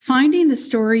Finding the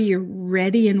story you're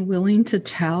ready and willing to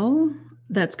tell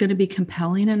that's going to be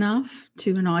compelling enough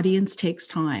to an audience takes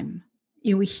time.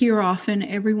 We hear often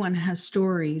everyone has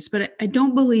stories, but I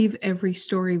don't believe every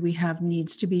story we have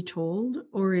needs to be told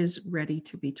or is ready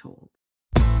to be told.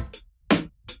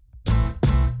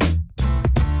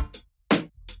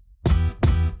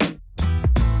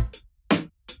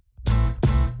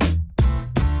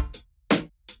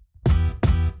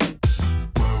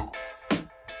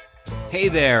 Hey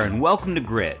there, and welcome to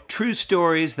Grit, True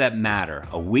Stories That Matter,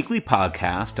 a weekly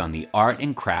podcast on the art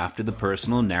and craft of the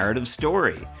personal narrative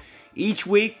story. Each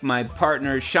week, my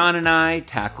partner Sean and I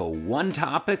tackle one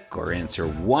topic or answer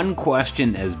one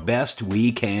question as best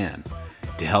we can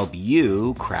to help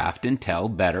you craft and tell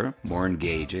better, more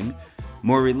engaging,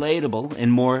 more relatable,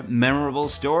 and more memorable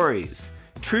stories.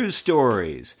 True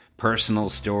stories, personal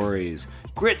stories,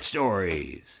 grit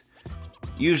stories.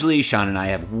 Usually, Sean and I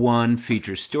have one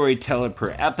feature storyteller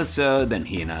per episode, then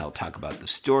he and I will talk about the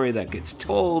story that gets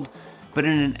told. But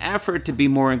in an effort to be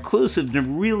more inclusive and to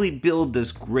really build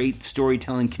this great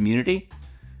storytelling community,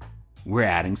 we're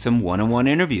adding some one-on-one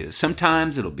interviews.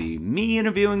 Sometimes it'll be me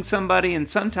interviewing somebody, and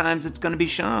sometimes it's going to be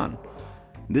Sean.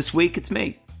 This week, it's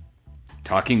me,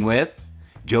 talking with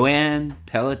Joanne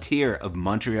Pelletier of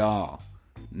Montreal.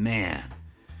 Man,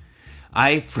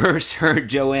 I first heard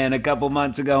Joanne a couple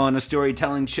months ago on a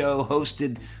storytelling show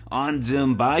hosted on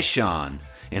Zoom by Sean,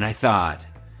 and I thought,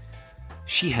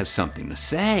 she has something to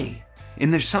say.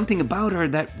 And there's something about her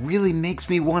that really makes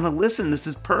me want to listen. This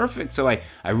is perfect. So I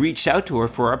reached out to her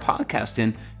for our podcast,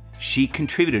 and she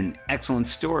contributed an excellent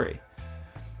story.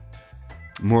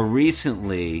 More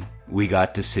recently, we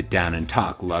got to sit down and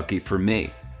talk, lucky for me.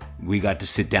 We got to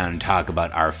sit down and talk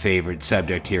about our favorite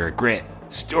subject here at Grit,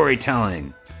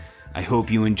 storytelling. I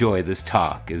hope you enjoy this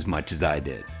talk as much as I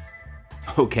did.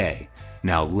 Okay,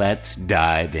 now let's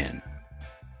dive in.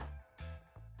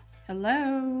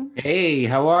 Hello. Hey,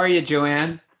 how are you,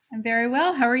 Joanne? I'm very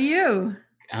well. How are you?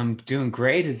 I'm doing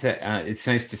great. It's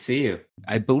nice to see you.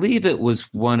 I believe it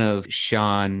was one of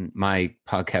Sean, my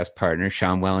podcast partner,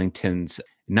 Sean Wellington's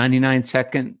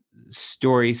 99-second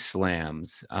story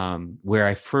slams, where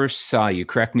I first saw you.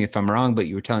 Correct me if I'm wrong, but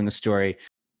you were telling a story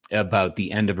about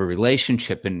the end of a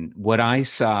relationship. And what I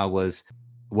saw was,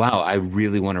 wow, I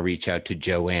really want to reach out to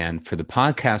Joanne for the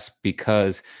podcast,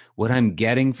 because what I'm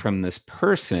getting from this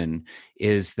person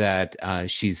is that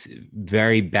she's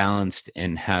very balanced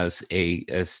and has a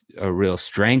real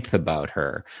strength about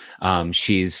her.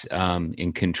 She's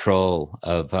in control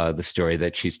of the story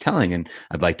that she's telling, and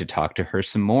I'd like to talk to her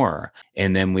some more.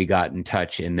 And then we got in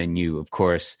touch, and then you, of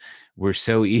course, were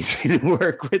so easy to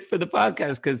work with for the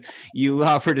podcast because you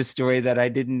offered a story that I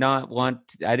didn't want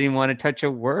to touch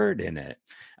a word in it.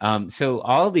 So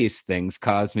all these things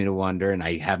caused me to wonder, and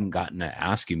I haven't gotten to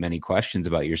ask you many questions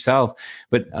about yourself,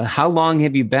 but how long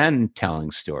have you been telling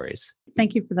stories?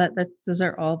 Thank you for that. Those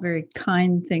are all very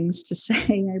kind things to say.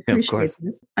 I appreciate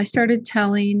this. I started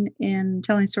telling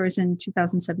stories in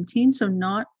 2017, so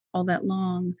not all that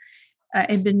long.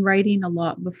 I'd been writing a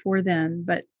lot before then,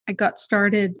 but I got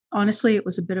started, honestly, it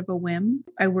was a bit of a whim.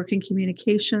 I work in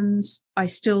communications. I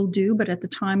still do, but at the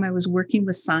time I was working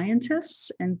with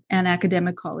scientists and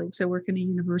academic colleagues. I work in a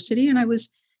university, and I was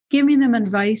giving them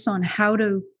advice on how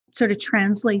to sort of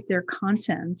translate their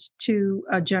content to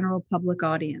a general public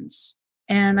audience.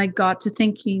 And I got to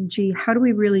thinking, gee, how do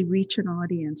we really reach an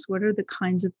audience? What are the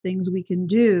kinds of things we can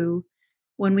do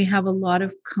when we have a lot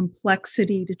of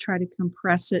complexity to try to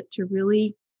compress it to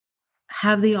really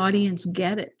have the audience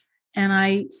get it? And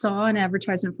I saw an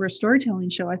advertisement for a storytelling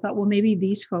show. I thought, well, maybe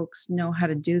these folks know how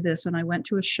to do this. And I went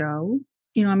to a show.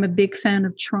 I'm a big fan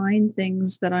of trying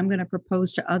things that I'm going to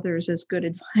propose to others as good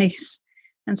advice.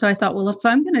 And so I thought, well, if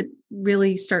I'm going to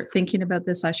really start thinking about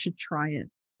this, I should try it.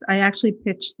 I actually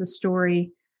pitched the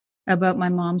story about my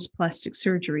mom's plastic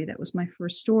surgery. That was my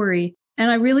first story.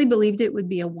 And I really believed it would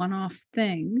be a one-off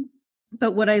thing.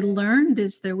 But what I learned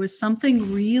is there was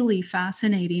something really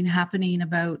fascinating happening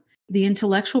about the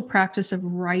intellectual practice of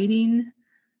writing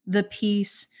the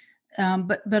piece,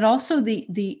 but also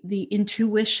the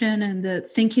intuition and the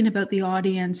thinking about the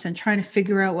audience and trying to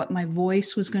figure out what my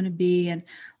voice was going to be, and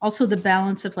also the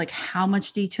balance of like how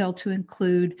much detail to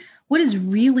include, what is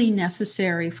really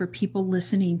necessary for people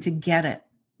listening to get it,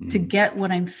 to get what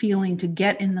I'm feeling, to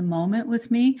get in the moment with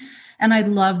me. And I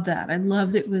loved that. I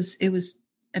loved it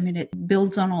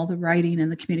builds on all the writing and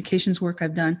the communications work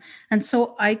I've done. And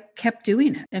so I kept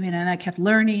doing it. And I kept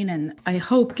learning, and I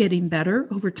hope getting better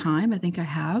over time. I think I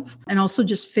have. And also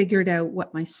just figured out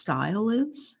what my style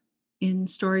is in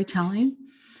storytelling.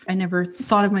 I never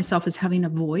thought of myself as having a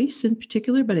voice in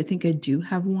particular, but I think I do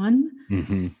have one.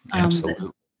 Mm-hmm.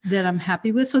 Absolutely. that I'm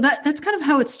happy with. So that's kind of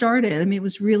how it started. I mean, it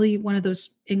was really one of those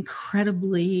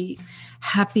incredibly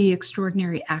happy,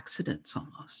 extraordinary accidents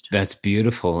almost. That's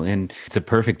beautiful. And it's a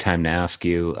perfect time to ask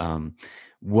you,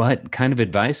 what kind of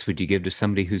advice would you give to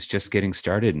somebody who's just getting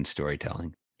started in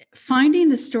storytelling? Finding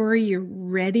the story you're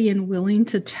ready and willing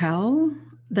to tell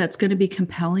that's going to be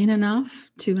compelling enough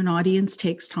to an audience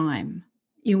takes time.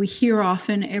 We hear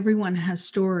often everyone has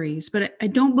stories, but I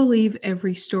don't believe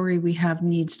every story we have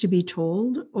needs to be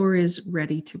told or is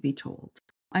ready to be told.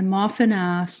 I'm often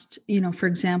asked, for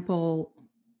example,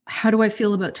 how do I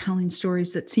feel about telling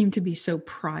stories that seem to be so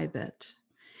private?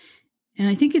 And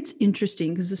I think it's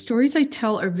interesting because the stories I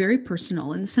tell are very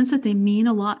personal in the sense that they mean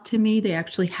a lot to me. They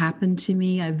actually happen to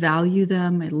me. I value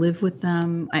them. I live with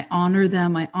them. I honor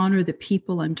them. I honor the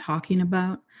people I'm talking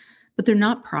about, but they're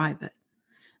not private.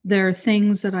 There are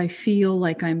things that I feel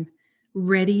like I'm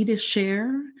ready to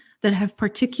share that have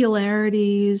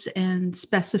particularities and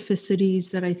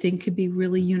specificities that I think could be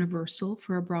really universal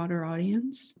for a broader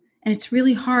audience. And it's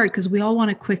really hard because we all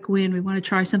want a quick win. We want to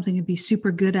try something and be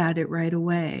super good at it right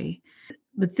away.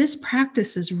 But this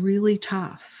practice is really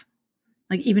tough.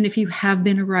 Like, even if you have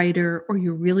been a writer or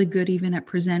you're really good even at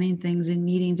presenting things in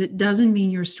meetings, it doesn't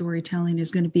mean your storytelling is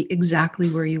going to be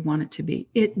exactly where you want it to be.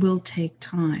 It will take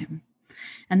time.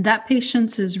 And that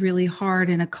patience is really hard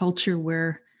in a culture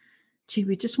where,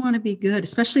 we just want to be good,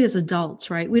 especially as adults,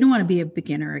 right? We don't want to be a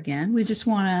beginner again. We just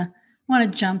want to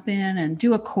jump in and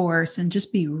do a course and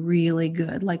just be really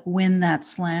good, like win that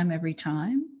slam every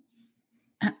time.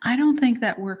 And I don't think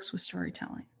that works with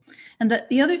storytelling. And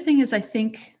the other thing is, I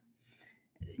think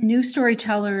new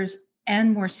storytellers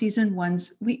and more seasoned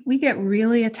ones, we get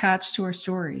really attached to our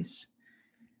stories.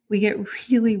 We get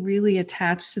really, really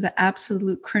attached to the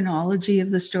absolute chronology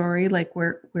of the story, like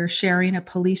we're sharing a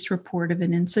police report of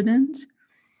an incident.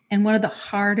 And one of the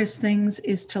hardest things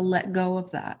is to let go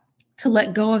of that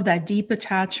deep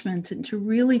attachment, and to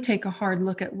really take a hard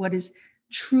look at what is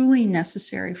truly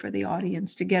necessary for the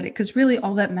audience to get it. Because really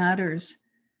all that matters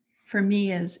for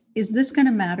me is this going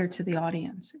to matter to the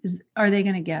audience? Are they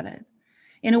going to get it?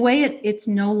 In a way, it's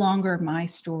no longer my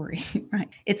story, right?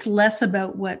 It's less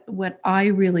about what I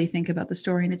really think about the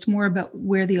story, and it's more about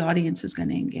where the audience is going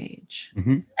to engage.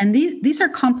 Mm-hmm. And these are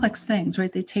complex things,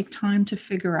 right? They take time to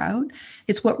figure out.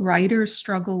 It's what writers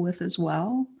struggle with as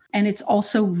well. And it's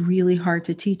also really hard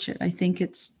to teach it. I think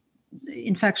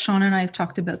in fact, Sean and I have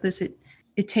talked about this.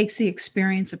 It takes the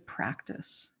experience of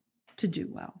practice to do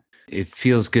well. It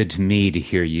feels good to me to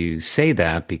hear you say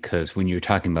that, because when you were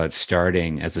talking about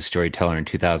starting as a storyteller in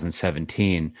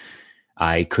 2017,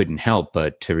 I couldn't help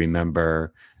but to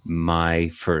remember my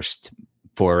first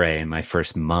foray, my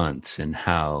first months, and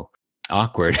how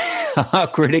awkward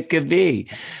it could be.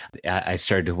 I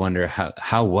started to wonder,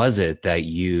 how was it that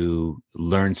you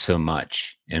learned so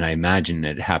much? And I imagine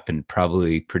it happened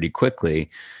probably pretty quickly,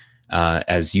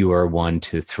 as you are one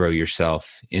to throw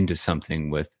yourself into something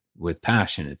with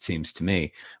passion, it seems to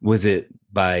me. Was it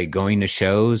by going to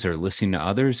shows or listening to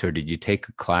others, or did you take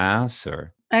a class? Or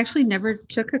I actually never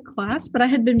took a class, but I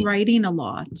had been writing a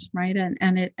lot, right?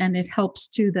 And it helps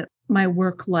too that my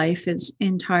work life is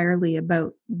entirely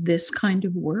about this kind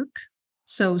of work.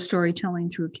 So storytelling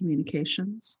through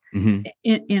communications, mm-hmm.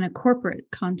 in a corporate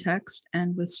context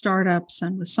and with startups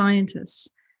and with scientists,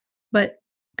 but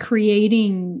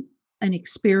creating an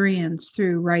experience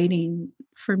through writing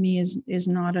for me is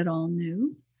not at all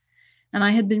new. And I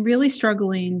had been really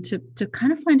struggling to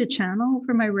kind of find a channel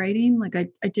for my writing. Like I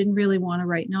didn't really want to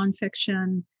write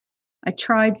nonfiction. I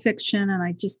tried fiction and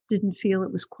I just didn't feel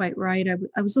it was quite right.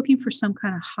 I was looking for some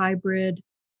kind of hybrid,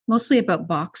 mostly about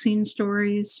boxing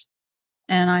stories.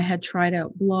 And I had tried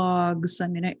out blogs. I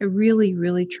mean, I really,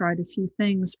 really tried a few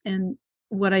things. And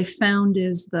what I found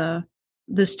is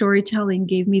the storytelling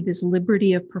gave me this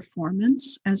liberty of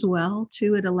performance as well,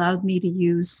 too. It allowed me to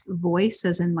use voice,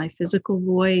 as in my physical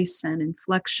voice, and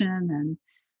inflection, and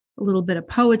a little bit of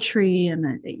poetry,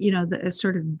 and a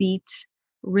sort of beat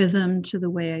rhythm to the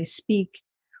way I speak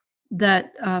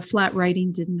that flat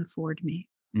writing didn't afford me.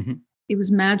 Mm-hmm. It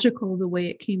was magical the way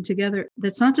it came together.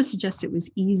 That's not to suggest it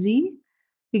was easy,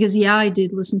 because I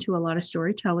did listen to a lot of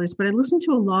storytellers, but I listened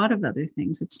to a lot of other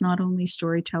things. It's not only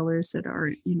storytellers that are,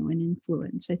 an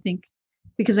influence. I think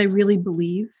because I really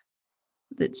believe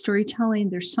that storytelling,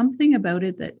 there's something about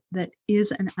it that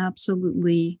is an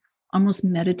absolutely almost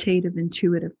meditative,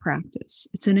 intuitive practice.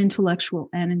 It's an intellectual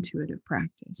and intuitive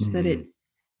practice. Mm-hmm.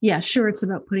 That sure, it's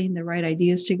about putting the right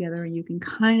ideas together, and you can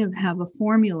kind of have a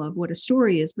formula of what a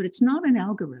story is, but it's not an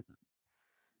algorithm,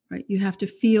 right? You have to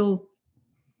feel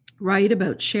right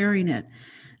about sharing it.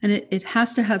 And it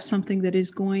has to have something that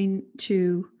is going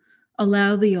to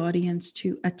allow the audience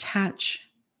to attach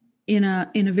in a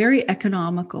very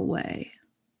economical way,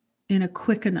 in a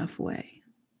quick enough way.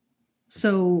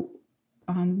 So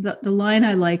the line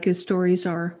I like is stories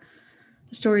are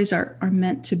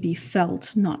meant to be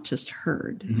felt, not just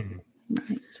heard. Mm-hmm.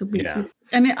 Right. So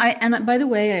and by the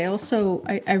way,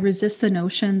 I resist the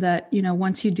notion that,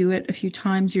 once you do it a few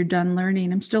times, you're done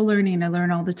learning. I'm still learning. I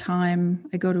learn all the time.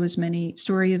 I go to as many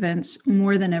story events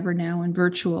more than ever now in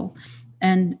virtual.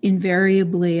 And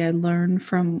invariably, I learn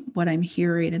from what I'm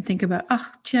hearing and think about,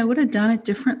 I would have done it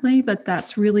differently, but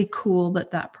that's really cool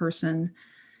that person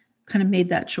kind of made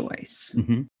that choice.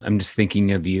 Mm-hmm. I'm just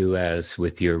thinking of you as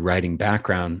with your writing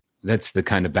background. That's the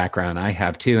kind of background I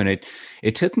have too. And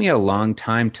it took me a long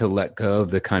time to let go of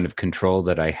the kind of control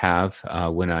that I have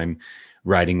when I'm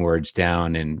writing words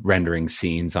down and rendering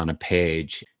scenes on a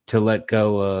page, to let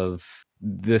go of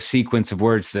the sequence of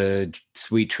words, the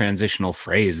sweet transitional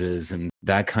phrases and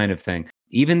that kind of thing.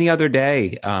 Even the other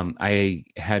day, I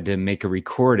had to make a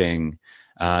recording.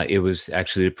 It was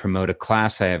actually to promote a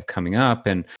class I have coming up.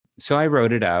 And so I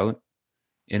wrote it out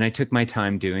and I took my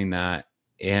time doing that.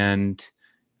 And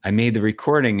I made the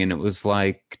recording and it was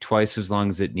like twice as long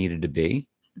as it needed to be.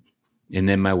 And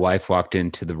then my wife walked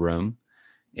into the room.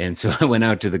 And so I went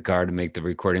out to the car to make the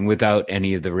recording without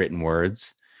any of the written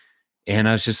words. And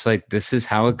I was just like, this is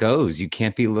how it goes. You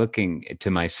can't be looking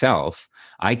to myself.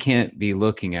 I can't be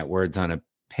looking at words on a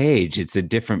page. It's a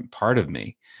different part of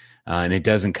me and it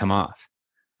doesn't come off.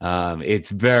 It's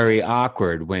very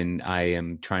awkward when I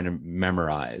am trying to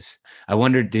memorize. I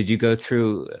wonder, did you go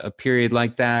through a period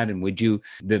like that? And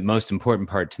the most important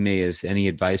part to me is any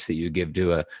advice that you give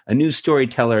to a new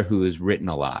storyteller who has written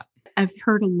a lot? I've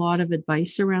heard a lot of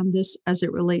advice around this as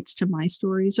it relates to my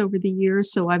stories over the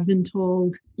years. So I've been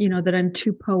told, that I'm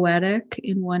too poetic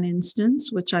in one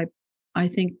instance, which I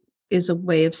think is a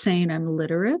way of saying I'm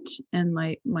literate. And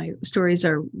my stories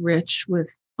are rich with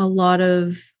a lot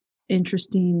of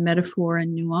interesting metaphor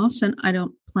and nuance. And I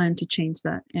don't plan to change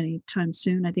that anytime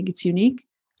soon. I think it's unique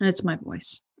and it's my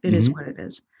voice. It is what it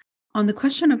is. On the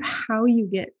question of how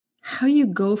you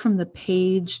go from the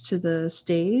page to the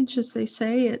stage, as they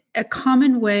say, a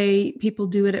common way people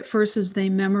do it at first is they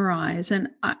memorize. And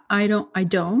I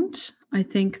don't. I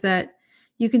think that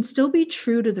you can still be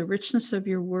true to the richness of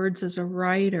your words as a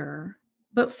writer,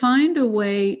 but find a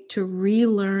way to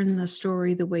relearn the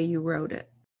story the way you wrote it.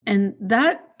 And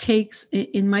that takes,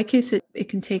 in my case, it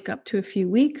can take up to a few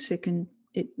weeks.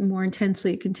 More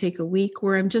intensely, it can take a week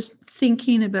where I'm just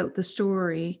thinking about the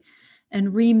story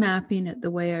and remapping it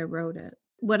the way I wrote it.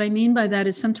 What I mean by that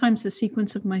is sometimes the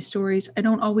sequence of my stories, I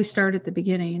don't always start at the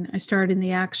beginning. I start in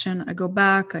the action. I go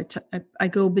back. I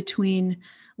go between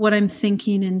what I'm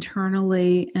thinking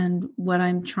internally and what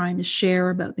I'm trying to share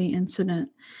about the incident.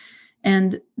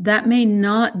 And that may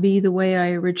not be the way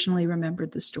I originally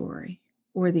remembered the story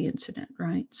or the incident,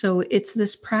 right? So it's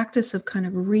this practice of kind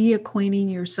of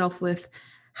reacquainting yourself with,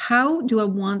 how do I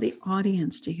want the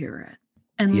audience to hear it?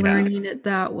 And learning it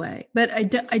that way. But I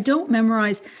don't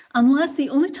memorize, unless the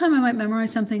only time I might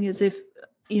memorize something is if,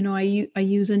 I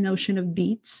use a notion of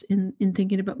beats in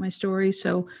thinking about my story.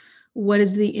 So what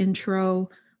is the intro?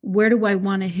 Where do I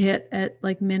want to hit at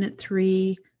like minute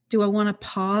 3? Do I want to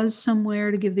pause somewhere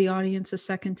to give the audience a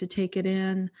second to take it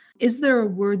in? Is there a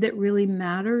word that really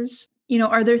matters?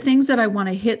 Are there things that I want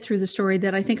to hit through the story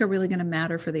that I think are really going to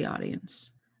matter for the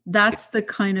audience? That's the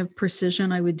kind of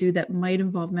precision I would do that might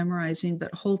involve memorizing,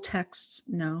 but whole texts,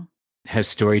 no. Has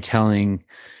storytelling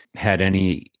had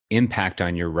any impact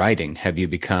on your writing? Have you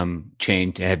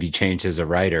changed? Have you changed as a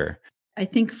writer? I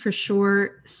think for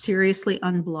sure, seriously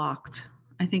unblocked.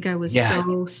 I think I was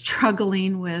so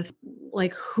struggling with,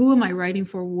 like, who am I writing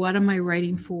for? What am I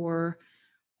writing for?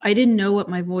 I didn't know what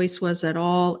my voice was at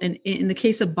all. And in the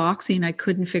case of boxing, I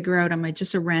couldn't figure out, am I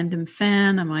just a random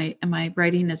fan? Am I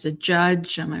writing as a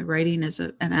judge? Am I writing as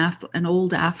an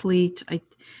old athlete? I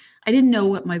didn't know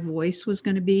what my voice was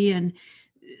going to be. And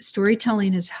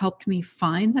storytelling has helped me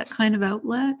find that kind of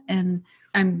outlet. And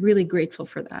I'm really grateful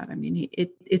for that. I mean,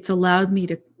 it's allowed me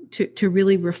to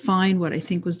really refine what I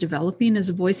think was developing as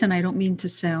a voice. And I don't mean to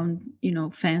sound,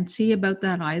 fancy about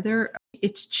that either.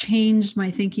 It's changed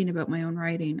my thinking about my own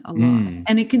writing a lot.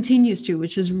 And it continues to,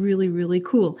 which is really, really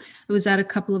cool. I was at a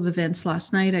couple of events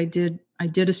last night. I did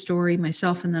a story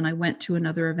myself, and then I went to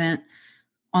another event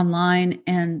online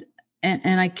and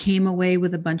I came away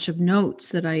with a bunch of notes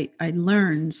that I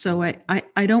learned. So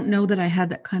I don't know that I had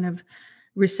that kind of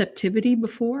receptivity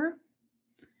before.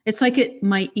 It's like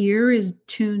my ear is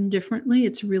tuned differently.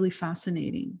 It's really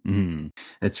fascinating.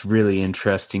 It's really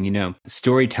interesting.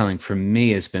 Storytelling for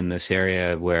me has been this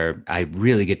area where I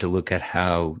really get to look at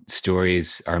how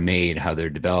stories are made, how they're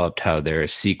developed, how they're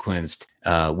sequenced,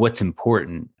 what's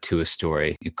important to a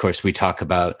story. Of course, we talk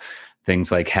about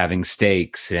things like having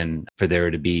stakes and for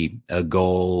there to be a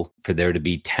goal, for there to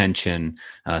be tension,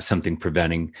 something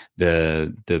preventing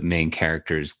the main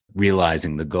characters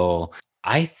realizing the goal.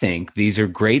 I think these are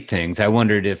great things. I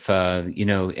wondered if,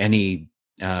 any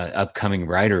upcoming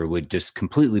writer would just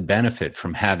completely benefit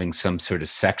from having some sort of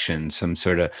section, some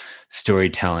sort of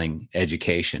storytelling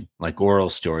education, like oral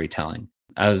storytelling.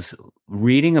 I was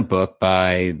reading a book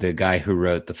by the guy who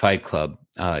wrote The Fight Club,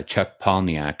 Chuck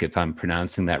Palahniuk, if I'm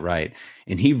pronouncing that right.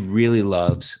 And he really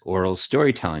loves oral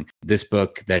storytelling. This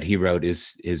book that he wrote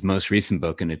is his most recent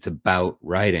book, and it's about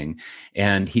writing.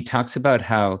 And he talks about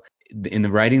how in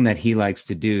the writing that he likes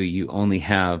to do, you only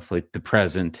have like the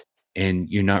present and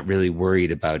you're not really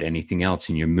worried about anything else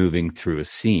and you're moving through a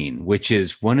scene, which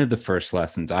is one of the first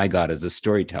lessons I got as a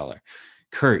storyteller.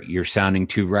 Kurt, you're sounding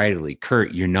too writerly.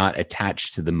 Kurt, you're not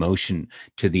attached to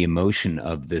the emotion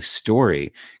of this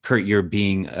story. Kurt,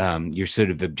 you're sort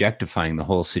of objectifying the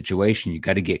whole situation. You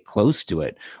got to get close to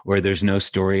it or there's no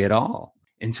story at all.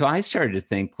 And so I started to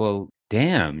think, well,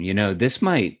 damn, this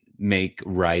might make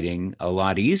writing a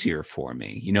lot easier for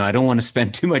me. I don't want to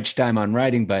spend too much time on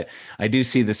writing, but I do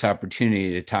see this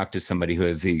opportunity to talk to somebody who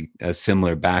has a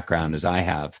similar background as I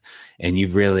have. And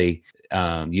you've really,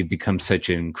 you've become such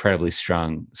an incredibly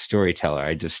strong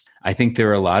storyteller. I think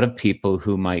there are a lot of people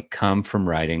who might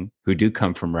who do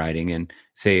come from writing and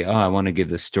say, oh, I want to give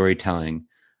the storytelling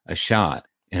a shot.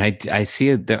 And I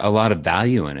see a lot of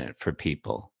value in it for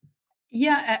people.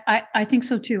 Yeah, I think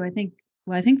so too. I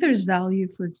think there's value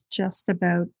for just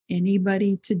about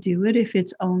anybody to do it if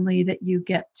it's only that you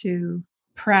get to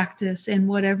practice in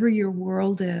whatever your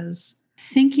world is,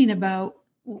 thinking about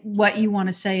what you want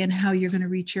to say and how you're going to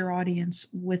reach your audience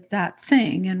with that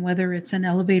thing. And whether it's an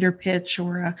elevator pitch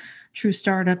or a true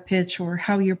startup pitch or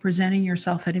how you're presenting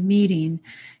yourself at a meeting,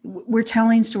 we're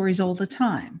telling stories all the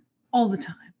time.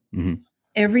 Mm-hmm.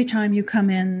 Every time you come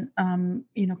in,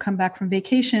 come back from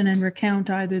vacation and recount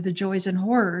either the joys and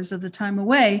horrors of the time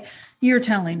away, you're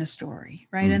telling a story,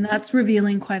 right? Mm-hmm. And that's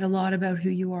revealing quite a lot about who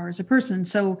you are as a person.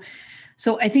 So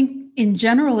I think in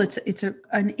general, it's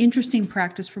an interesting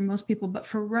practice for most people, but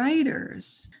for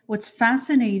writers, what's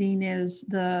fascinating is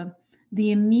the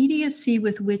immediacy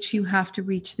with which you have to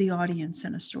reach the audience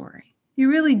in a story. You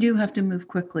really do have to move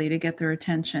quickly to get their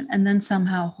attention and then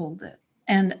somehow hold it.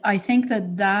 And I think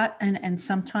that and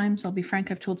sometimes, I'll be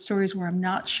frank, I've told stories where I'm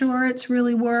not sure it's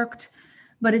really worked,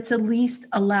 but it's at least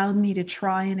allowed me to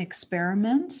try and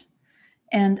experiment.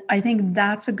 And I think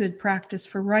that's a good practice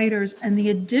for writers. And the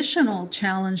additional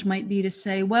challenge might be to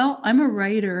say, well, I'm a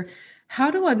writer. How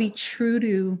do I be true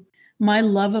to my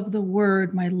love of the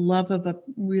word, my love of a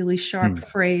really sharp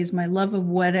phrase, my love of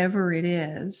whatever it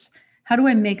is? How do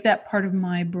I make that part of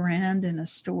my brand in a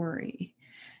story?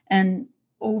 And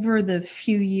over the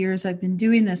few years I've been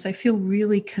doing this, I feel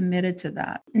really committed to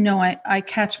that. No, I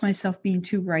catch myself being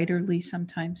too writerly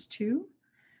sometimes too.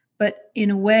 But in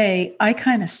a way, I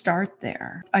kind of start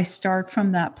there. I start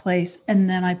from that place and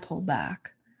then I pull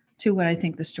back to what I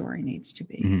think the story needs to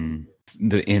be.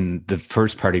 Mm-hmm. In the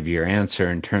first part of your answer,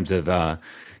 in terms of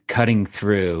cutting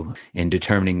through and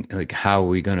determining like how are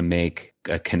we going to make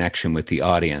a connection with the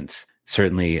audience,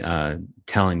 certainly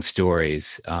telling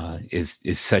stories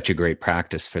is such a great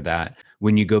practice for that.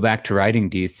 When you go back to writing,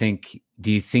 do you think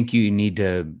you need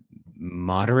to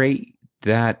moderate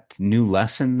that new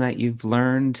lesson that you've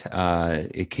learned?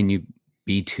 Can you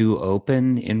be too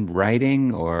open in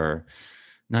writing, or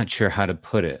not sure how to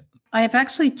put it? I have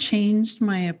actually changed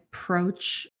my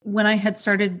approach. When I had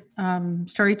started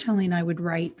storytelling, I would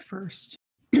write first.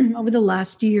 Over the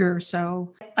last year or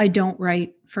so, I don't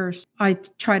write first. I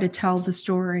try to tell the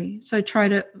story. So I try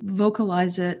to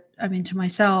vocalize it, to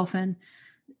myself and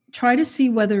try to see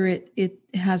whether it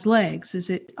has legs. Is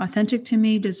it authentic to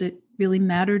me? Does it really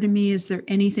matter to me? Is there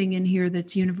anything in here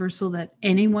that's universal that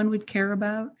anyone would care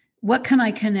about? What can I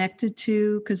connect it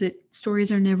to? Because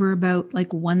stories are never about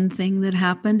like one thing that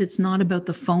happened. It's not about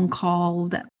the phone call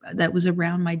that was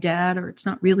around my dad, or it's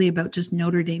not really about just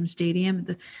Notre Dame Stadium.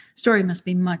 The story must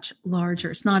be much larger.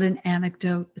 It's not an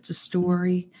anecdote. It's a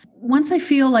story. Once I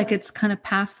feel like it's kind of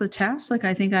passed the test, like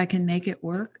I think I can make it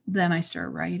work, then I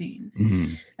start writing.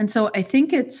 Mm-hmm. And so I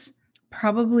think it's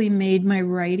probably made my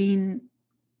writing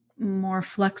more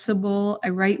flexible. I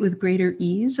write with greater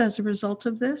ease as a result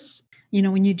of this.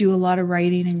 When you do a lot of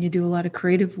writing and you do a lot of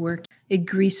creative work, it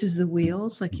greases the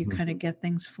wheels, like you kind of get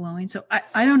things flowing. So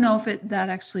I don't know if that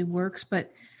actually works,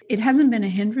 but it hasn't been a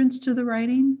hindrance to the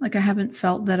writing. Like I haven't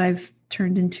felt that I've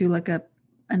turned into like an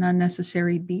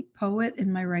unnecessary beat poet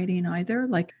in my writing either.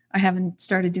 Like I haven't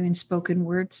started doing spoken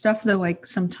word stuff, though I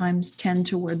sometimes tend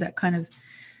toward that kind of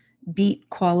beat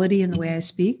quality in the way I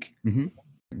speak. Mm-hmm.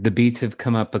 The beats have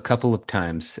come up a couple of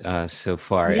times so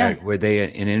far. Yeah. Were they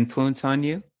an influence on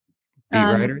you, beat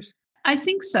writers? I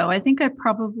think so. I think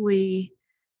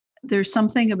there's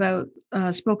something about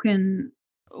spoken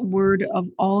word of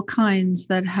all kinds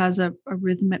that has a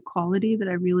rhythmic quality that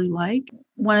I really like.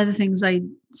 One of the things I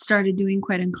started doing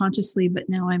quite unconsciously, but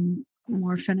now I'm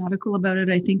more fanatical about it,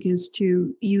 I think, is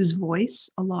to use voice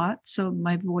a lot. So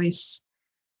my voice,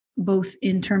 both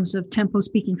in terms of tempo,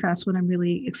 speaking fast when I'm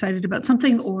really excited about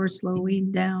something, or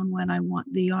slowing down when I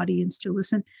want the audience to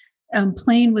listen.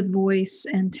 Playing with voice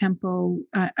and tempo,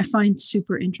 I find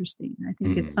super interesting. I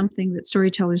think it's something that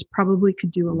storytellers probably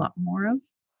could do a lot more of,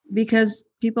 because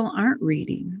people aren't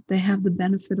reading. They have the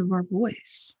benefit of our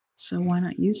voice. So why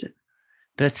not use it?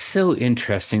 That's so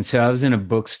interesting. So I was in a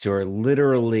bookstore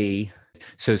literally,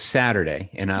 Saturday,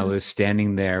 and I was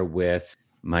standing there with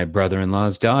my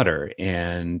brother-in-law's daughter,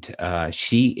 and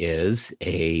she is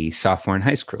a sophomore in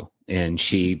high school. And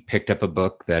she picked up a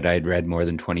book that I'd read more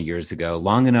than 20 years ago,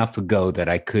 long enough ago that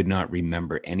I could not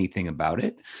remember anything about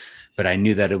it, but I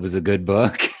knew that it was a good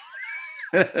book.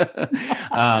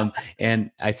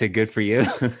 And I said, good for you.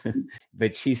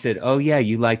 But she said, oh yeah,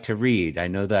 you like to read. I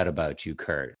know that about you,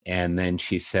 Kurt. And then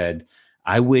she said,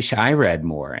 I wish I read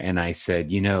more. And I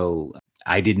said,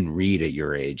 I didn't read at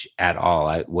your age at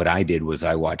all. What I did was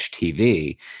I watched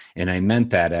TV, and I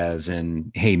meant that as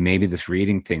in, hey, maybe this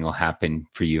reading thing will happen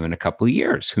for you in a couple of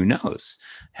years. Who knows?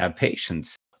 Have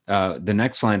patience. The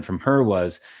next line from her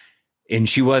was, and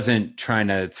she wasn't trying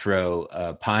to throw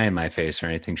a pie in my face or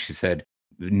anything. She said,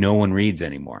 no one reads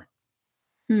anymore.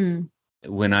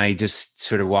 When I just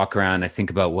sort of walk around, I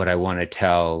think about what I want to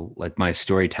tell, like my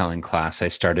storytelling class. I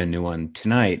start a new one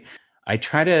tonight. I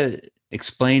try to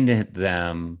explain to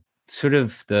them sort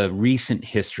of the recent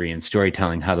history in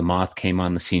storytelling, how the Moth came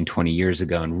on the scene 20 years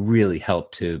ago and really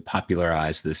helped to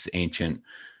popularize this ancient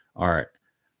art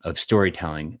of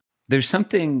storytelling. There's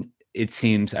something, it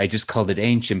seems, I just called it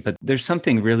ancient, but there's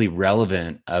something really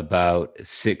relevant about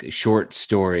short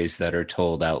stories that are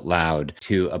told out loud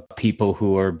to people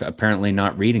who are apparently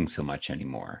not reading so much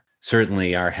anymore.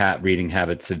 Certainly our reading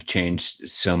habits have changed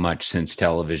so much since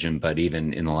television, but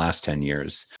even in the last 10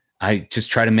 years, I just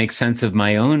try to make sense of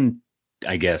my own,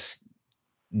 I guess,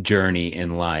 journey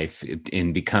in life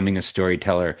in becoming a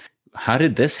storyteller. How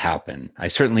did this happen? I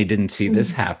certainly didn't see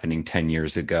this happening 10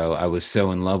 years ago. I was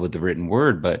so in love with the written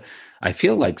word, but I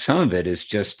feel like some of it is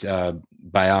just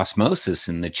by osmosis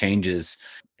and the changes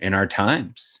in our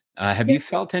times. Have you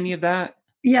felt any of that?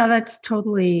 Yeah, that's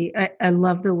totally, I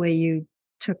love the way you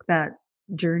took that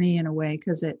journey in a way,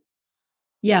 because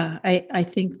I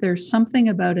think there's something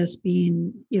about us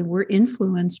being, we're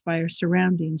influenced by our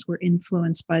surroundings. We're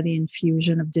influenced by the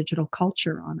infusion of digital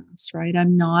culture on us, right?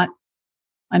 I'm not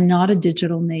a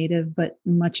digital native, but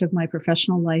much of my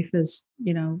professional life is,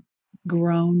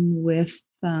 grown with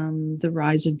the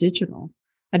rise of digital.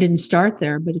 I didn't start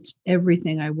there, but it's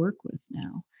everything I work with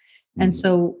now. And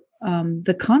so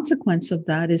the consequence of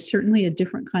that is certainly a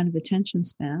different kind of attention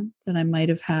span than I might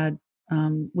have had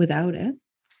without it.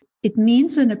 It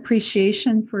means an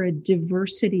appreciation for a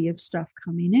diversity of stuff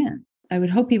coming in. I would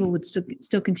hope people would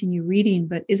still continue reading,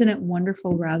 but isn't it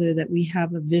wonderful rather that we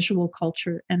have a visual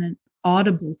culture and an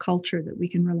audible culture that we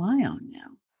can rely on now,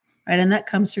 right? And that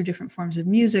comes through different forms of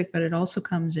music, but it also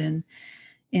comes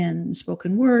in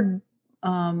spoken word,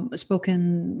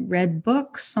 spoken read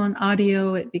books on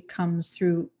audio. It becomes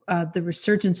through the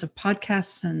resurgence of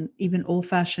podcasts and even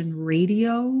old-fashioned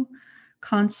radio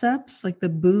concepts. Like the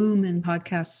boom in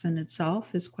podcasts in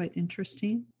itself is quite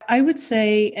interesting. I would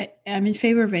say I'm in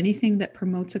favor of anything that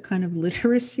promotes a kind of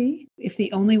literacy. If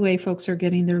the only way folks are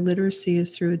getting their literacy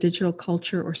is through a digital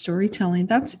culture or storytelling,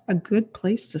 that's a good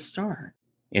place to start.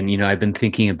 And, I've been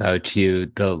thinking about you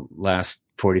the last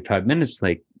 45 minutes,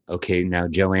 like, okay, now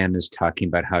Joanne is talking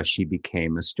about how she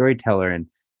became a storyteller. And,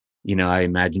 I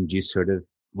imagined you sort of,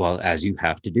 well, as you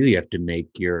have to do, you have to make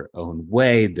your own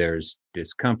way. There's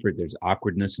discomfort, there's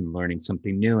awkwardness in learning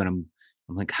something new. And I'm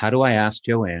like, how do I ask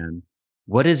Joanne,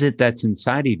 what is it that's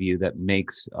inside of you that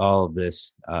makes all of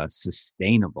this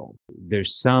sustainable?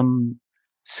 There's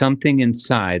something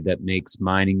inside that makes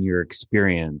mining your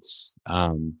experience.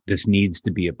 This needs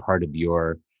to be a part of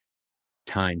your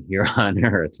time here on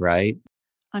Earth, right?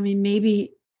 I mean,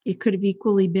 maybe it could have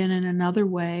equally been in another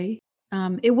way.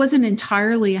 It wasn't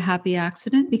entirely a happy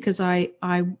accident because I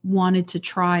wanted to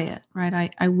try it,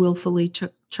 right? I willfully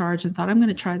took charge and thought, I'm going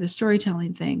to try the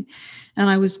storytelling thing. And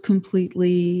I would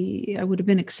have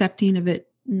been accepting of it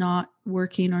not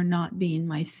working or not being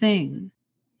my thing.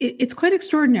 It's quite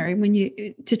extraordinary when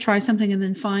to try something and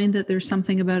then find that there's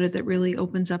something about it that really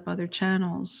opens up other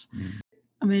channels. Mm.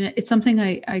 I mean, it's something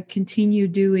I continue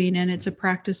doing, and it's a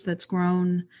practice that's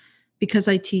grown because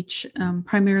I teach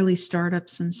primarily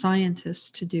startups and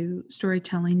scientists to do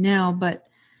storytelling now. But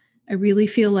I really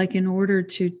feel like in order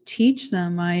to teach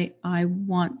them, I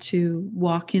want to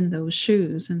walk in those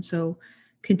shoes. And so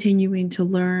continuing to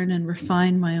learn and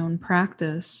refine my own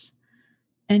practice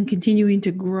and continuing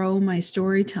to grow my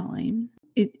storytelling,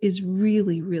 it is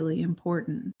really, really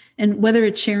important. And whether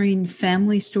it's sharing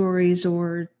family stories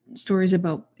or stories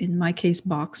about, in my case,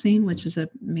 boxing, which is a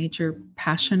major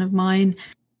passion of mine,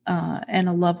 and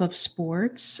a love of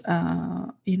sports,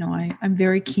 I'm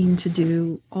very keen to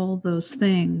do all those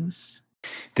things.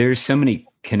 There's so many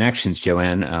connections,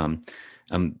 Joanne.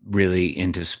 I'm really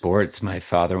into sports. My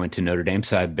father went to Notre Dame,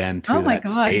 so I've been through that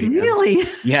stadium. Really?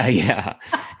 Yeah.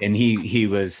 And he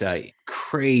was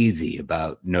crazy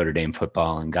about Notre Dame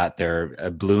football and got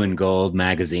their Blue and Gold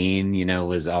magazine,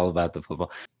 was all about the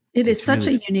football. It's is such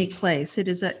a unique place. It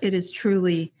is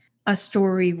truly a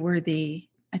story worthy.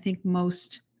 I think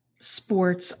most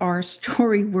sports are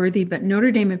story worthy, but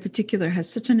Notre Dame in particular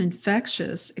has such an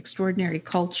infectious, extraordinary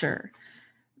culture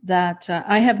that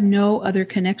I have no other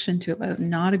connection to it. I'm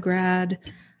not a grad,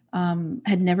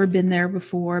 had never been there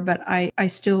before, but I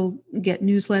still get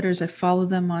newsletters. I follow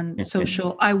them on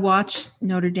social. I watch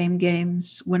Notre Dame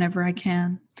games whenever I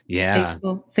can. Yeah.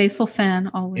 Faithful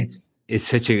fan always. It's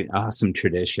such an awesome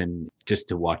tradition just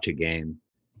to watch a game.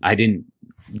 I didn't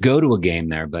go to a game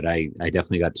there, but I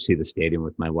definitely got to see the stadium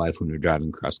with my wife when we were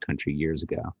driving cross country years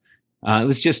ago. It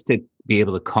was just to be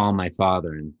able to call my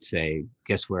father and say,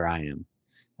 guess where I am?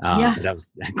 But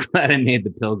I'm glad I made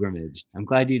the pilgrimage. I'm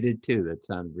glad you did too. That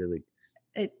sounded really.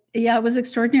 It was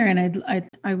extraordinary.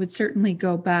 And I would certainly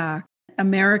go back.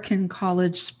 American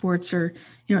college sports are,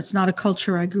 it's not a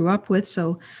culture I grew up with.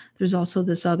 So there's also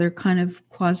this other kind of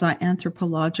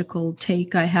quasi-anthropological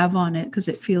take I have on it because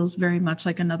it feels very much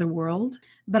like another world.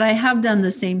 But I have done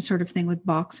the same sort of thing with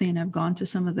boxing. I've gone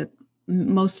to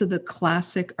most of the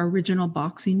classic original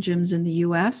boxing gyms in the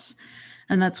US.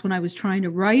 And that's when I was trying to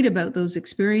write about those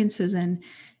experiences. And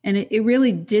it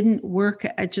really didn't work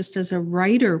just as a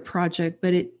writer project,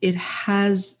 but it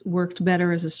has worked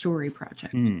better as a story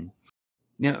project.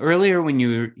 Now, earlier when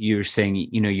you were saying,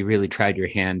 you really tried your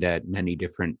hand at many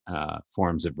different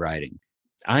forms of writing.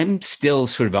 I'm still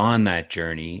sort of on that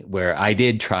journey where I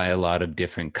did try a lot of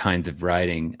different kinds of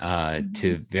writing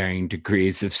to varying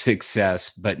degrees of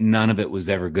success, but none of it was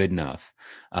ever good enough.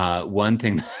 One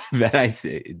thing that I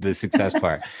say, the success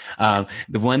part,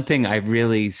 the one thing I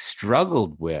really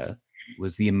struggled with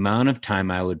was the amount of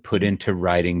time I would put into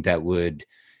writing that would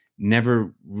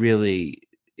never really,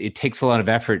 it takes a lot of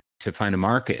effort to find a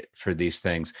market for these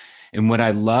things. And what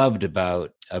I loved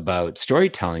about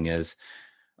storytelling is,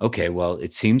 okay, well,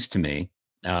 it seems to me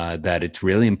that it's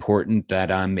really important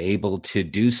that I'm able to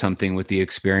do something with the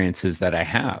experiences that I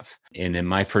have. And in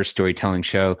my first storytelling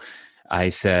show, I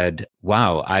said,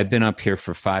 wow, I've been up here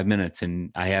for 5 minutes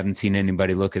and I haven't seen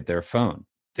anybody look at their phone.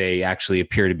 They actually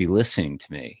appear to be listening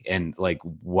to me. And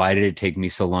why did it take me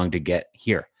so long to get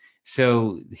here?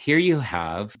 So here you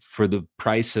have, for the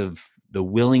price of the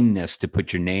willingness to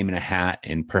put your name in a hat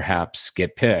and perhaps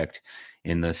get picked,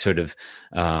 in the sort of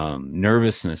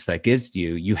nervousness that gives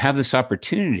you have this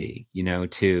opportunity,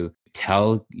 to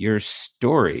tell your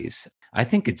stories. I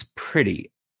think it's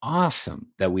pretty awesome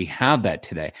that we have that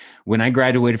today. When I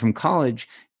graduated from college,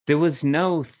 there was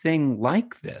no thing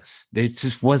like this. There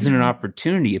just wasn't an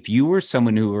opportunity. If you were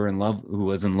someone who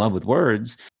was in love with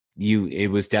words,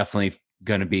 it was definitely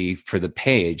going to be for the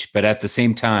page. But at the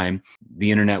same time,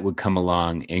 the internet would come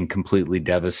along and completely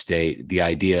devastate the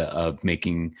idea of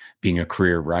being a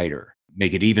career writer,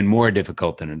 make it even more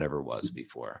difficult than it ever was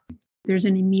before. There's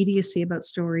an immediacy about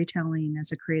storytelling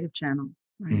as a creative channel,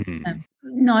 right?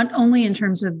 Not only in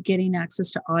terms of getting access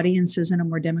to audiences in a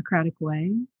more democratic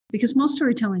way, because most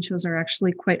storytelling shows are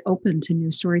actually quite open to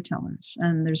new storytellers,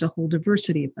 and there's a whole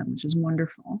diversity of them, which is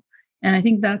wonderful. And I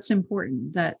think that's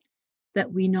important, that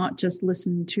we not just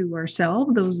listen to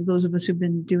ourselves, those of us who've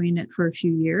been doing it for a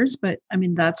few years, but I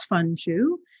mean, that's fun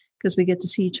too, because we get to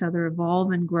see each other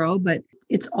evolve and grow, but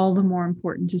it's all the more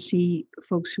important to see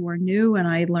folks who are new, and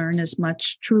I learn as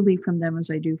much truly from them as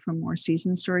I do from more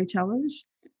seasoned storytellers.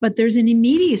 But there's an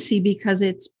immediacy because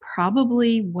it's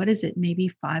probably, maybe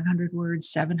 500 words,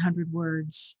 700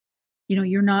 words,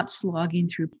 you're not slogging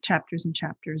through chapters and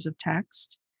chapters of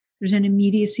text. There's an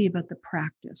immediacy about the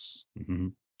practice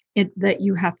that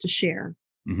you have to share.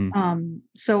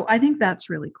 So I think that's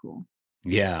really cool.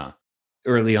 Yeah.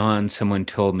 Early on, someone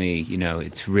told me,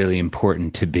 it's really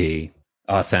important to be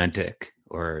authentic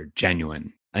or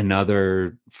genuine.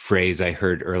 Another phrase I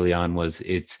heard early on was,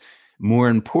 it's more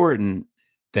important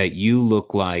that you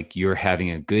look like you're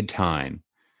having a good time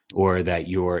or that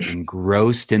you're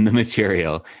engrossed in the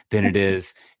material than it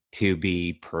is to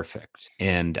be perfect.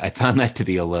 And I found that to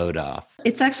be a load off.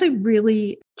 It's actually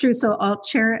really true. So I'll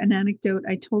share an anecdote.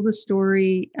 I told a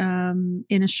story in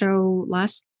a show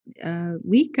last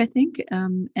week, I think.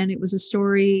 And it was a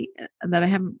story that I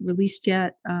haven't released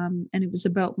yet. And it was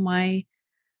about my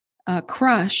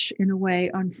crush, in a way,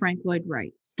 on Frank Lloyd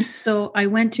Wright. So I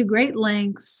went to great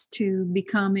lengths to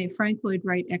become a Frank Lloyd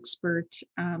Wright expert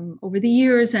over the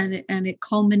years, and it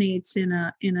culminates in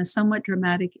a somewhat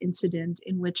dramatic incident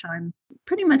in which I'm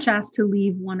pretty much asked to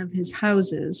leave one of his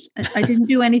houses. I didn't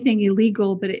do anything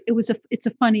illegal, but it's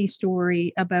a funny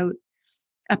story about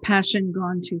a passion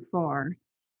gone too far.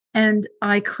 And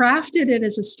I crafted it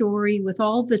as a story with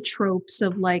all the tropes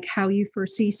of like how you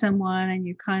first see someone and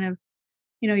you kind of,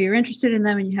 you're interested in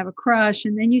them and you have a crush,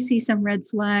 and then you see some red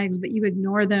flags, but you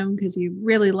ignore them because you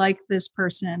really like this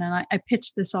person. And I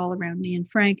pitched this all around me and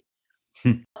Frank.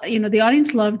 The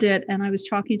audience loved it. And I was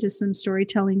talking to some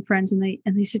storytelling friends and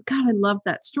they said, God, I love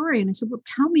that story. And I said, well,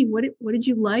 tell me, what did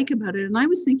you like about it? And I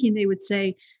was thinking they would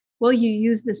say, well, you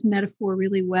use this metaphor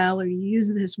really well, or you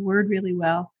use this word really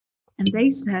well. And they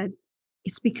said,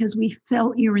 it's because we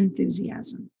felt your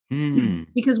enthusiasm,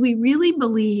 because we really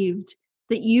believed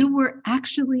that you were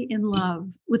actually in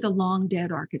love with a long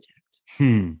dead architect.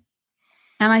 And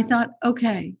I thought,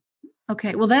 okay,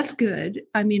 well, that's good.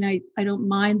 I mean, I don't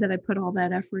mind that I put all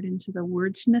that effort into the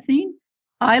wordsmithing.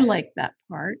 I like that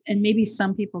part. And maybe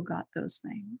some people got those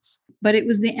things, but it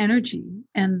was the energy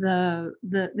and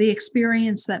the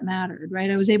experience that mattered,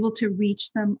 right? I was able to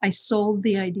reach them. I sold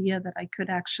the idea that I could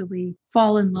actually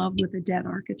fall in love with a dead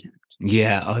architect.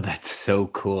 Yeah. Oh, that's so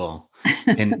cool.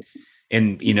 And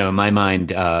in my mind,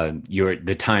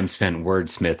 the time spent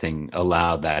wordsmithing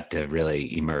allowed that to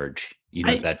really emerge,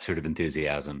 that sort of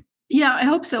enthusiasm. Yeah, I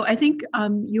hope so. I think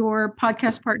your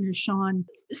podcast partner, Sean,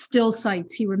 still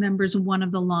cites, he remembers one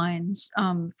of the lines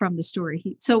from the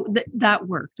story. So that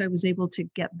worked. I was able to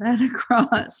get that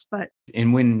across.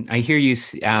 And when I hear you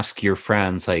ask your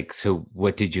friends, like, so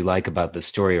what did you like about the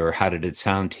story, or how did it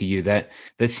sound to you? That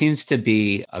seems to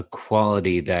be a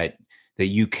quality that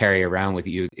you carry around with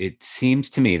you. It seems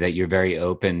to me that you're very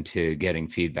open to getting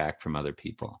feedback from other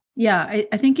people. Yeah,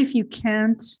 I think if you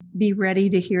can't be ready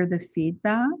to hear the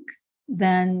feedback,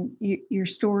 then your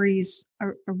stories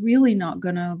are really not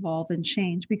going to evolve and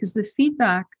change, because the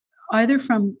feedback, either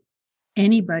from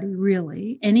anybody,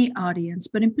 really, any audience,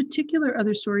 but in particular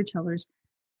other storytellers,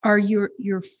 are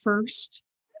your first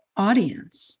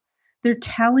audience. They're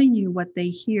telling you what they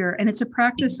hear. And it's a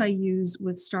practice I use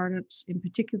with startups in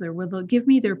particular, where they'll give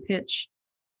me their pitch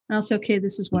and I'll say, okay,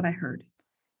 this is what I heard.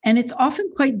 And it's often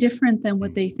quite different than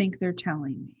what they think they're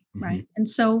telling me, right? And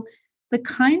so the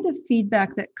kind of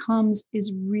feedback that comes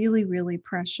is really, really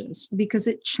precious, because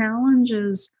it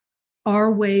challenges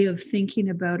our way of thinking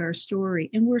about our story.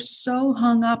 And we're so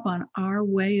hung up on our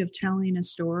way of telling a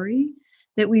story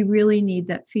that we really need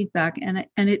that feedback. And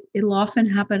it'll often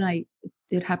happen.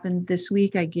 It happened this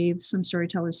week. I gave some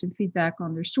storytellers some feedback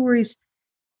on their stories,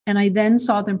 and I then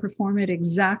saw them perform it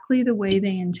exactly the way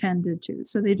they intended to.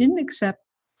 So they didn't accept,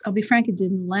 I'll be frank, it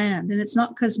didn't land. And it's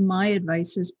not because my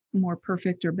advice is more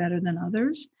perfect or better than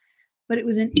others, but it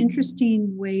was an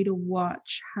interesting way to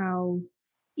watch how,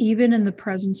 even in the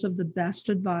presence of the best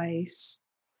advice,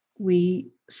 we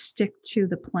stick to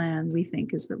the plan we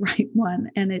think is the right one.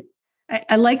 And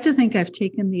I like to think I've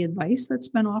taken the advice that's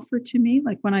been offered to me.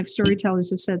 Like when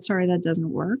storytellers have said, sorry, that doesn't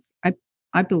work,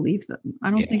 I believe them.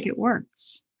 I don't think it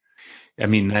works. I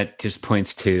mean, that just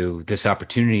points to this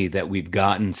opportunity that we've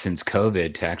gotten since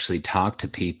COVID to actually talk to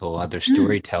people, other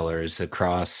storytellers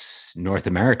across North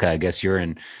America. I guess you're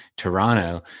in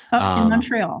Toronto. In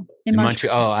Montreal. In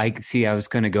Montreal. Oh, I see. I was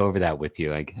going to go over that with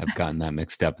you. I've gotten that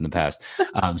mixed up in the past.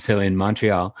 So in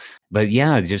Montreal. But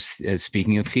yeah, just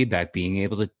speaking of feedback, being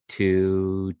able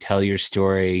to tell your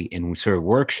story and sort of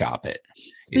workshop it.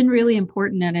 It's been really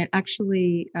important. And it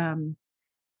actually...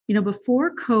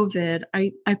 before COVID,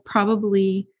 I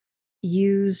probably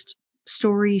used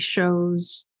story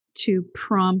shows to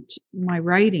prompt my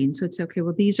writing. So it's okay,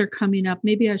 well, these are coming up.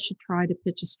 Maybe I should try to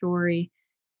pitch a story.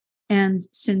 And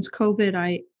since COVID,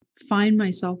 I find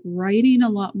myself writing a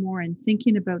lot more and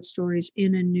thinking about stories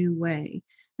in a new way.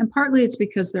 And partly it's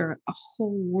because there are a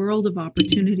whole world of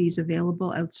opportunities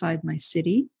available outside my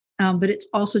city. But it's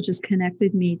also just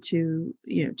connected me to,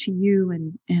 to you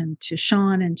and to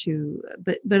Sean and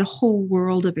but a whole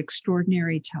world of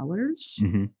extraordinary tellers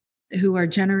who are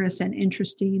generous and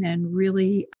interesting and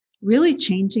really, really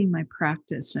changing my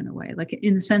practice in a way, like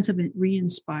in the sense of it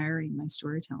re-inspiring my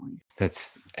storytelling.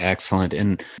 That's excellent.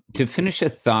 And to finish a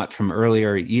thought from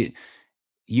earlier,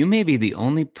 you may be the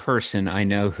only person I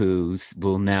know who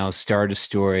will now start a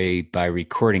story by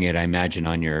recording it, I imagine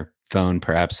on your phone,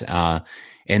 perhaps.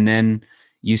 And then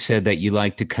you said that you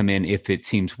like to come in if it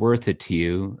seems worth it to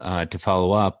you to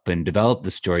follow up and develop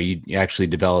the story. You actually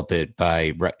develop it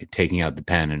by taking out the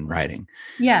pen and writing.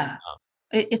 Yeah.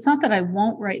 It's not that I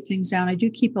won't write things down. I do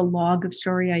keep a log of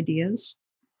story ideas,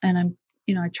 and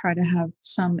I try to have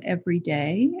some every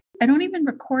day. I don't even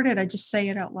record it. I just say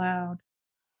it out loud.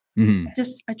 Mm-hmm.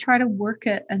 I try to work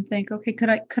it and think, okay, could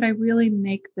I really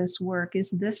make this work?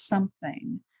 Is this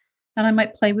something? And I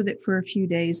might play with it for a few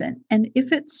days. And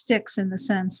if it sticks in the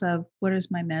sense of what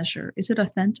is my measure? Is it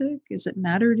authentic? Is it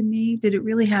matter to me? Did it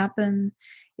really happen?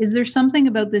 Is there something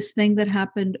about this thing that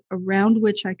happened around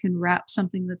which I can wrap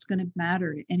something that's going to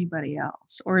matter to anybody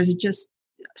else? Or is it just,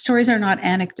 stories are not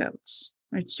anecdotes,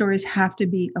 right? Stories have to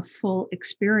be a full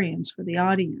experience for the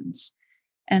audience.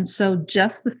 And so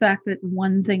just the fact that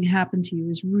one thing happened to you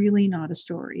is really not a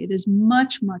story. It is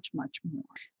much, much, much more.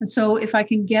 And so if I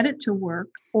can get it to work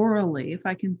orally, if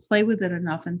I can play with it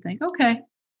enough and think, okay,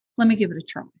 let me give it a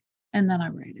try, and then I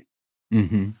write it.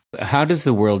 Mm-hmm. How does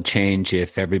the world change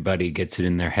if everybody gets it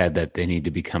in their head that they need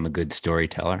to become a good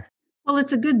storyteller? Well,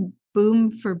 it's a good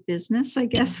boom for business, I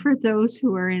guess, for those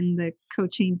who are in the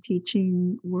coaching,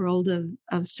 teaching world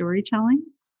of storytelling.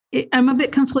 I'm a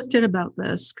bit conflicted about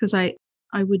this because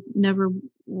I would never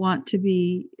want to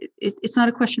be, it's not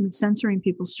a question of censoring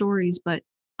people's stories, but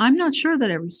I'm not sure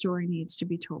that every story needs to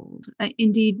be told.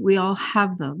 Indeed, we all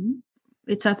have them.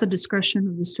 It's at the discretion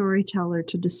of the storyteller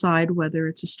to decide whether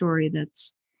it's a story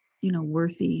that's,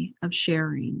 worthy of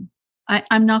sharing.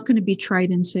 I'm not going to be trite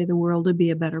and say the world would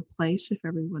be a better place if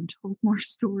everyone told more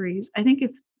stories. I think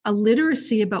if a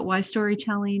literacy about why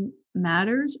storytelling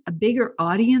matters, a bigger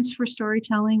audience for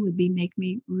storytelling would make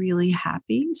me really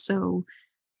happy. So,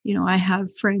 I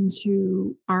have friends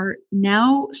who are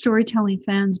now storytelling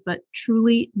fans, but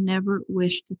truly never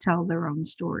wish to tell their own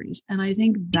stories. And I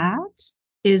think that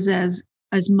is as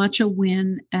much a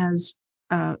win as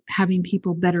having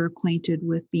people better acquainted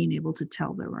with being able to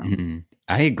tell their own. Mm-hmm.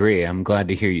 I agree. I'm glad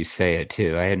to hear you say it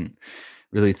too. I hadn't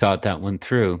really thought that one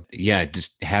through. Yeah,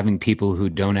 just having people who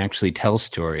don't actually tell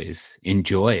stories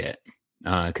enjoy it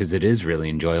because it is really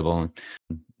enjoyable.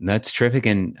 That's terrific.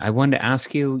 And I wanted to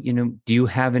ask you, do you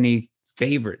have any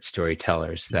favorite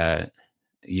storytellers that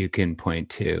you can point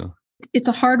to? It's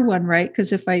a hard one, right?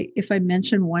 Because if I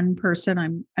mention one person,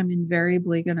 I'm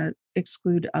invariably going to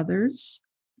exclude others.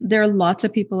 There are lots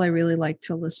of people I really like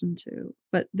to listen to,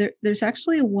 but there's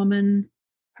actually a woman.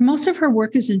 Most of her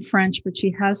work is in French, but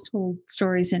she has told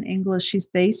stories in English. She's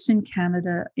based in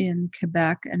Canada, in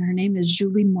Quebec, and her name is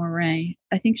Julie Morin.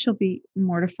 I think she'll be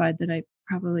mortified that I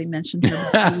probably mentioned her.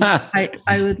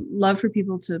 I would love for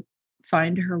people to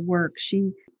find her work.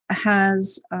 She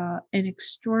has an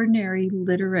extraordinary,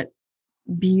 literate,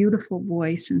 beautiful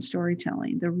voice in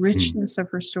storytelling. The richness of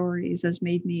her stories has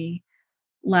made me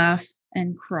laugh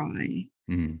and cry.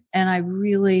 And I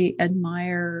really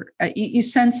admire, you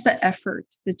sense the effort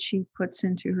that she puts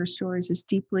into her stories is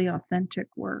deeply authentic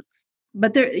work.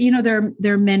 But there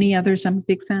are many others. I'm a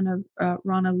big fan of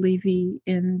Rana Levy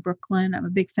in Brooklyn. I'm a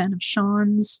big fan of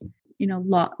Sean's,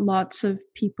 lots of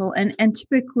people. And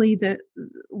typically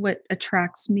what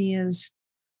attracts me is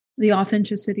the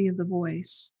authenticity of the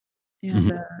voice.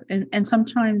 And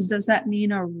sometimes does that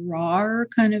mean a raw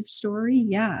kind of story?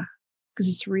 Yeah, because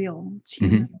it's real. It's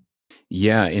human.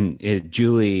 Yeah, and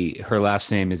Julie, her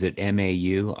last name, is it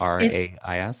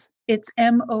Maurais? It's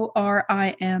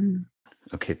Morim.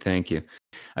 Okay, thank you.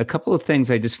 A couple of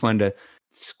things I just wanted to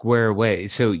square away.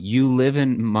 So you live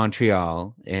in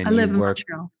Montreal, and I live in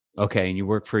Montreal. Okay, and you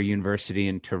work for a university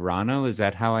in Toronto. Is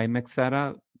that how I mix that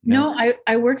up? No,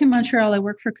 I work in Montreal. I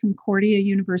work for Concordia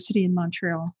University in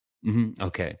Montreal. Mm-hmm.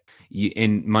 Okay,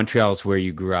 in Montreal is where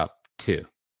you grew up too.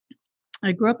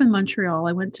 I grew up in Montreal.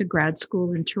 I went to grad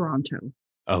school in Toronto.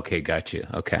 Okay, got you.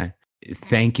 Okay.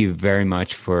 Thank you very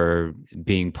much for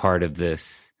being part of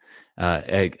this.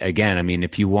 Again, I mean,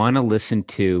 if you want to listen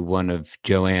to one of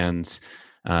Joanne's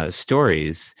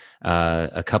stories,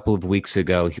 a couple of weeks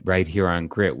ago, right here on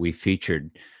Grit, we featured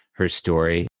her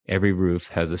story. Every Roof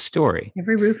Has a Story.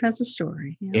 Every Roof Has a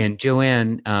Story. Yeah. And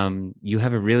Joanne, you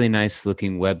have a really nice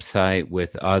looking website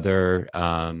with other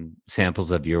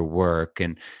samples of your work.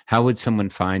 And how would someone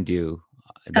find you,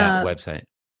 that website?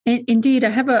 Indeed, I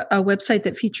have a website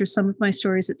that features some of my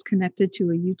stories. It's connected to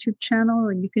a YouTube channel,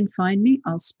 and you can find me.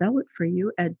 I'll spell it for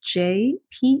you at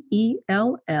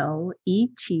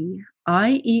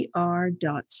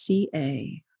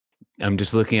JPELLETIER.ca. I'm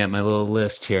just looking at my little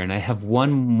list here, and I have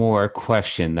one more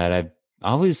question that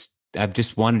I've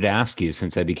just wanted to ask you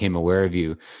since I became aware of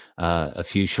you a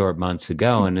few short months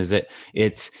ago. And I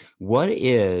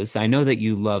know that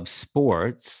you love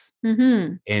sports.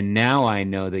 Mm-hmm. And now I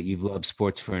know that you've loved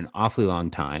sports for an awfully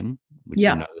long time, which is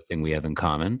another thing we have in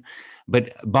common.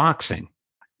 But boxing,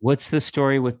 what's the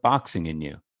story with boxing in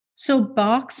you? So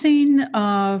boxing,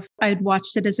 I had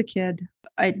watched it as a kid.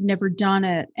 I'd never done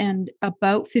it. And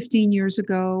about 15 years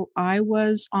ago, I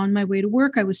was on my way to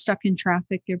work. I was stuck in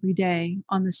traffic every day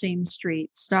on the same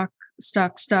street, stuck.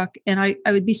 And I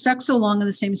would be stuck so long in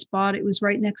the same spot. It was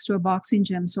right next to a boxing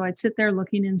gym. So I'd sit there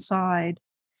looking inside.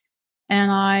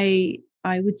 And I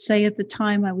would say at the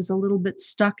time I was a little bit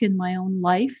stuck in my own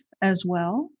life as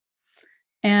well.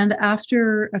 And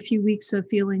after a few weeks of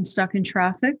feeling stuck in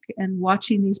traffic and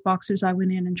watching these boxers, I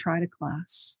went in and tried a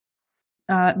class.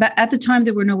 But at the time,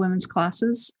 there were no women's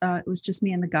classes. It was just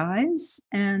me and the guys.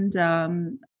 And,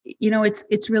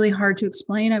 it's really hard to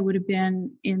explain. I would have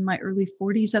been in my early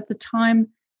 40s at the time.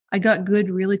 I got good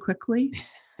really quickly.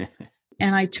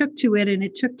 And I took to it, and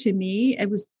it took to me. It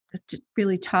was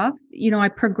really tough. I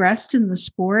progressed in the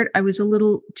sport. I was a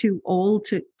little too old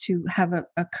to have a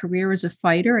career as a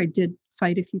fighter. I did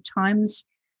fight a few times.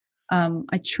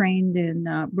 I trained in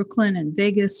Brooklyn and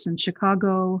Vegas and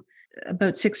Chicago.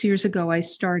 About 6 years ago, I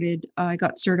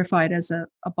got certified as a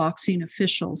boxing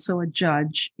official, so a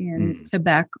judge in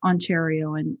Quebec,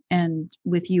 Ontario, and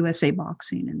with USA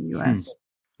Boxing in the US.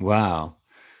 Wow,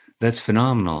 that's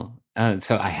phenomenal.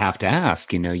 So I have to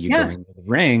ask, you're going to the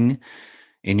ring,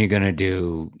 and you're going to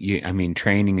do,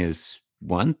 training is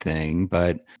one thing,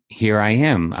 but here I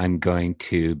am. I'm going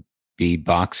to be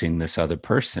boxing this other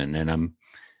person, and I'm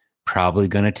probably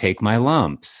going to take my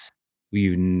lumps. Were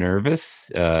you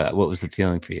nervous? What was the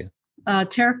feeling for you?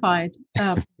 Terrified.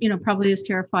 Probably as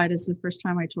terrified as the first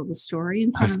time I told the story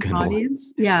in front of an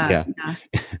audience. Yeah.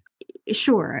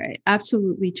 Sure.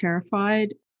 Absolutely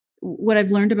terrified. What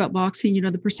I've learned about boxing,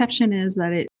 the perception is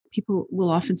that people will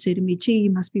often say to me, gee,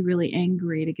 you must be really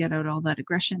angry to get out all that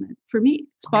aggression. And for me,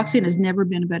 boxing has never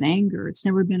been about anger. It's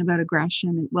never been about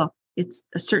aggression. Well, it's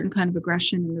a certain kind of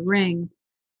aggression in the ring,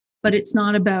 but it's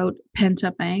not about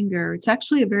pent-up anger. It's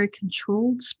actually a very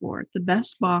controlled sport. The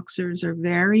best boxers are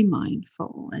very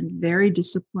mindful and very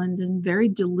disciplined and very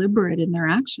deliberate in their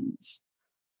actions.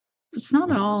 It's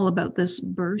not at all about this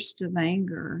burst of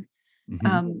anger.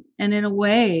 Mm-hmm. And in a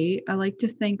way, I like to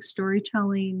think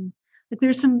storytelling, like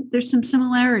there's some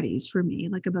similarities for me,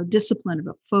 like about discipline,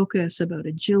 about focus, about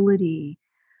agility,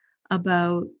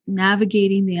 about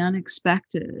navigating the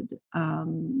unexpected,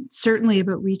 certainly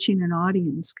about reaching an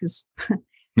audience, because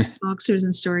boxers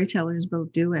and storytellers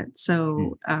both do it.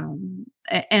 So,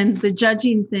 and the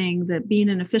judging thing, that being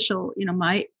an official,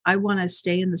 I want to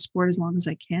stay in the sport as long as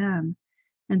I can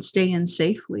and stay in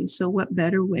safely. So what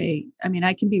better way?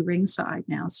 I can be ringside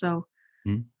now, so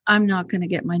I'm not going to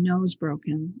get my nose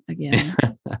broken again.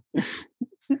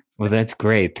 Well, that's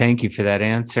great. Thank you for that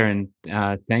answer. And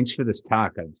thanks for this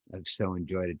talk. I've so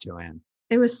enjoyed it, Joanne.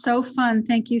 It was so fun.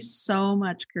 Thank you so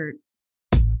much, Kurt.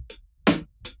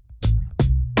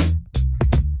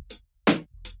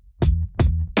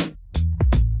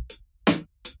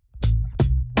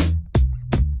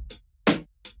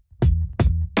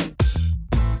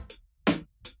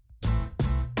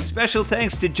 Special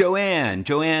thanks to Joanne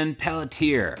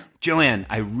Pelletier. Joanne,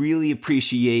 I really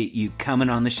appreciate you coming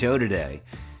on the show today.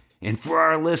 And for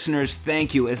our listeners,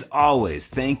 thank you as always.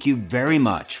 Thank you very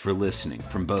much for listening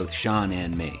from both Sean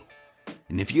and me.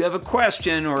 And if you have a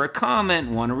question or a comment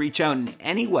and want to reach out in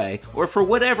any way or for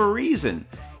whatever reason,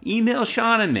 email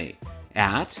Sean and me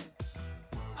at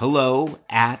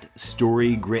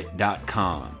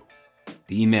hello@storygrit.com.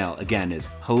 The email, again,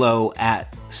 is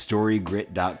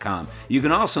hello@storygrit.com. You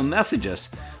can also message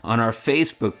us on our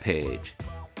Facebook page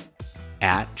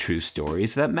at True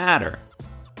Stories That Matter.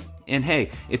 And hey,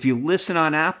 if you listen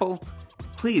on Apple,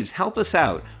 please help us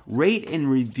out. Rate and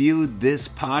review this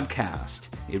podcast.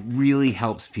 It really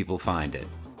helps people find it.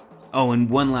 Oh, and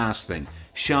one last thing.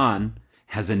 Sean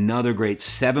has another great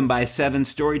 7x7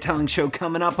 storytelling show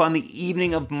coming up on the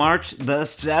evening of March the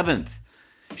 7th.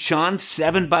 Sean's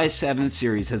 7x7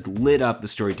 series has lit up the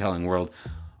storytelling world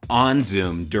on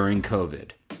Zoom during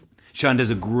COVID. Sean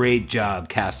does a great job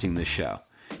casting the show.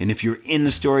 And if you're into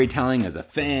storytelling as a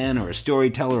fan or a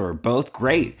storyteller or both,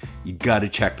 great. You gotta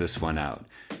check this one out.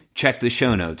 Check the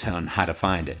show notes on how to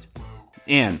find it.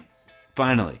 And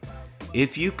finally,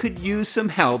 if you could use some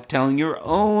help telling your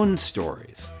own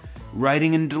stories,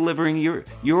 writing and delivering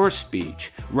your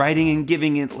speech, writing and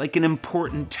giving it like an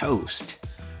important toast,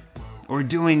 or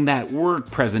doing that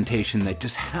work presentation that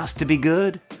just has to be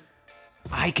good,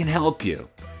 I can help you.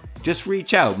 Just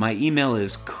reach out. My email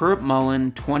is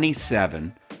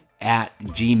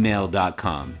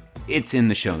kurtmullen27@gmail.com. It's in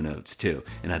the show notes too,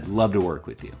 and I'd love to work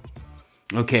with you.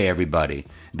 Okay, everybody,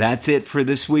 that's it for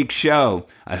this week's show.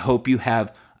 I hope you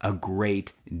have a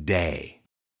great day.